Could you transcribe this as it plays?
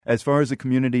As far as the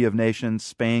community of nations,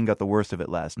 Spain got the worst of it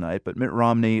last night, but Mitt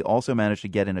Romney also managed to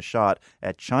get in a shot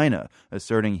at China,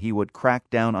 asserting he would crack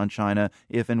down on China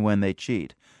if and when they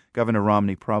cheat. Governor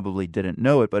Romney probably didn't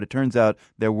know it, but it turns out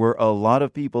there were a lot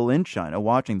of people in China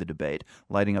watching the debate,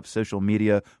 lighting up social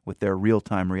media with their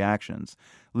real-time reactions.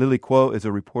 Lily Kuo is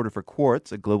a reporter for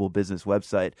Quartz, a global business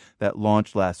website that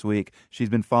launched last week. She's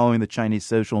been following the Chinese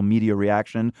social media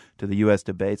reaction to the U.S.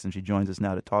 debates, and she joins us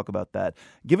now to talk about that.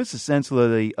 Give us a sense,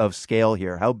 Lily, of scale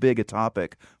here. How big a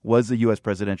topic was the U.S.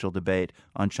 presidential debate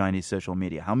on Chinese social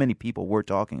media? How many people were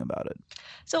talking about it?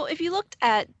 So if you looked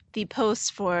at the posts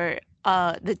for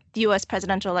the U.S.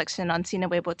 presidential election on Sina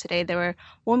Weibo today, there were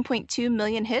 1.2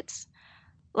 million hits.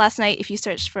 Last night, if you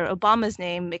searched for Obama's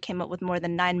name, it came up with more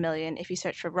than 9 million. If you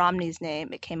searched for Romney's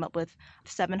name, it came up with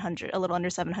a little under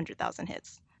 700,000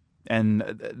 hits. And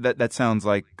that sounds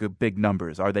like big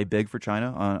numbers. Are they big for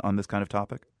China on this kind of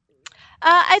topic?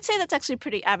 I'd say that's actually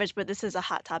pretty average, but this is a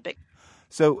hot topic.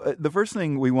 So the first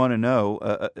thing we want to know,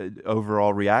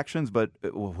 overall reactions, but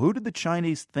who did the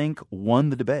Chinese think won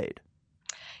the debate?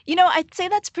 I'd say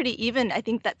that's pretty even. I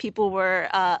think that people were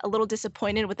a little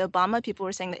disappointed with Obama. People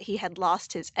were saying that he had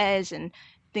lost his edge and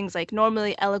things like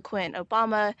normally eloquent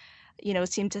Obama,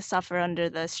 seemed to suffer under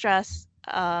the stress.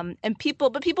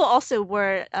 But people also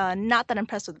were not that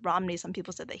impressed with Romney. Some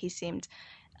people said that he seemed,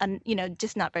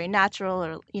 just not very natural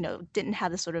or, didn't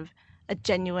have the sort of a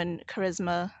genuine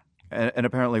charisma. And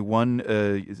apparently one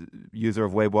user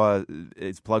of Weibo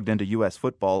is plugged into U.S.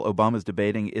 football. Obama's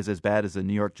debating is as bad as the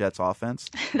New York Jets offense.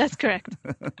 That's correct.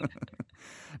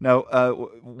 Now,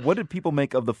 what did people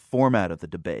make of the format of the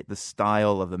debate, the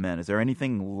style of the men? Is there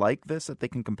anything like this that they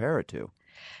can compare it to?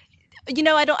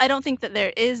 I don't think that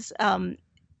there is.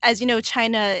 As you know,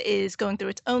 China is going through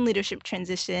its own leadership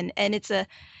transition, and it's a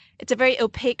very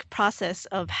opaque process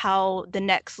of how the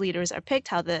next leaders are picked,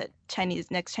 how the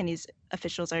next Chinese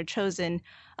officials are chosen.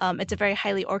 It's a very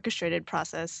highly orchestrated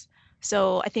process.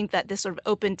 So I think that this sort of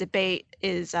open debate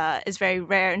is very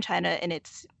rare in China, and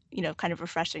it's kind of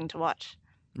refreshing to watch.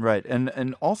 Right,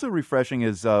 and also refreshing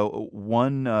is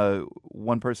one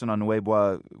person on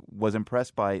Weibo was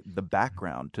impressed by the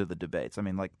background to the debates. I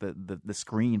mean, like the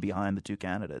screen behind the two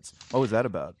candidates. What was that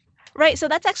about? Right, so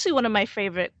that's actually one of my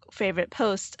favorite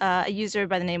posts. A user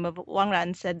by the name of Wang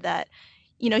Ran said that,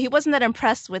 he wasn't that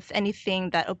impressed with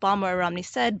anything that Obama or Romney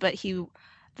said, but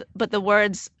the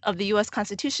words of the U.S.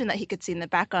 Constitution that he could see in the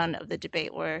background of the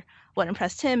debate were what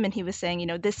impressed him. And he was saying,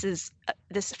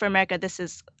 this for America, this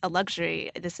is a luxury.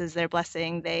 This is their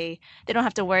blessing. They don't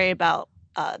have to worry about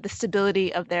the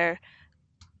stability of their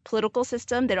political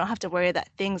system. They don't have to worry that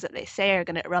things that they say are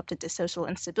going to erupt into social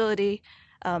instability.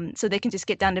 So they can just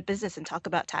get down to business and talk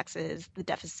about taxes, the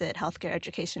deficit, healthcare,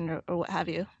 education, or what have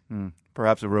you.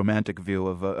 Perhaps a romantic view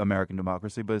of American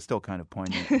democracy, but it's still kind of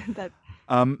poignant.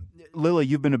 Lily,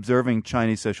 you've been observing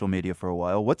Chinese social media for a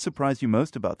while. What surprised you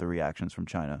most about the reactions from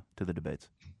China to the debates?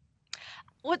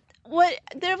 What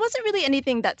there wasn't really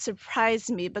anything that surprised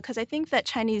me, because I think that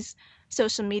Chinese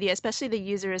social media, especially the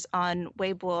users on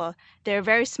Weibo, they're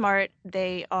very smart.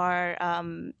 They're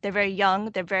very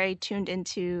young. They're very tuned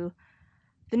into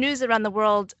the news around the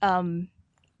world.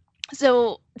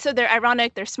 So they're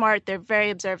ironic, they're smart, they're very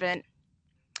observant.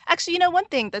 Actually, one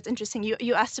thing that's interesting,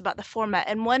 you asked about the format,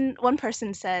 and one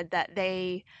person said that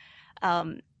they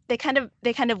kind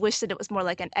of wish that it was more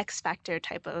like an X Factor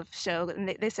type of show. And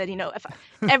they said, if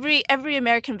every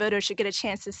American voter should get a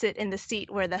chance to sit in the seat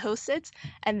where the host sits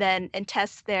and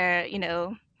test their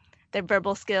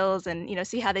verbal skills and,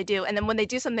 see how they do. And then when they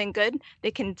do something good,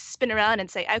 they can spin around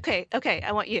and say, okay,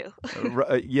 I want you.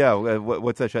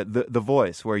 What's that show? The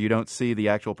Voice, where you don't see the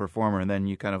actual performer and then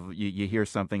you kind of, you hear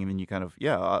something and then you kind of,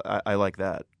 I like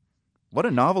that. What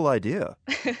a novel idea.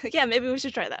 Yeah, maybe we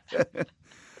should try that.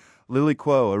 Lily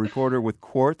Kuo, a reporter with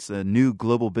Quartz, a new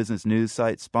global business news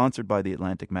site sponsored by The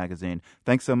Atlantic magazine.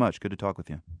 Thanks so much. Good to talk with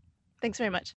you. Thanks very much.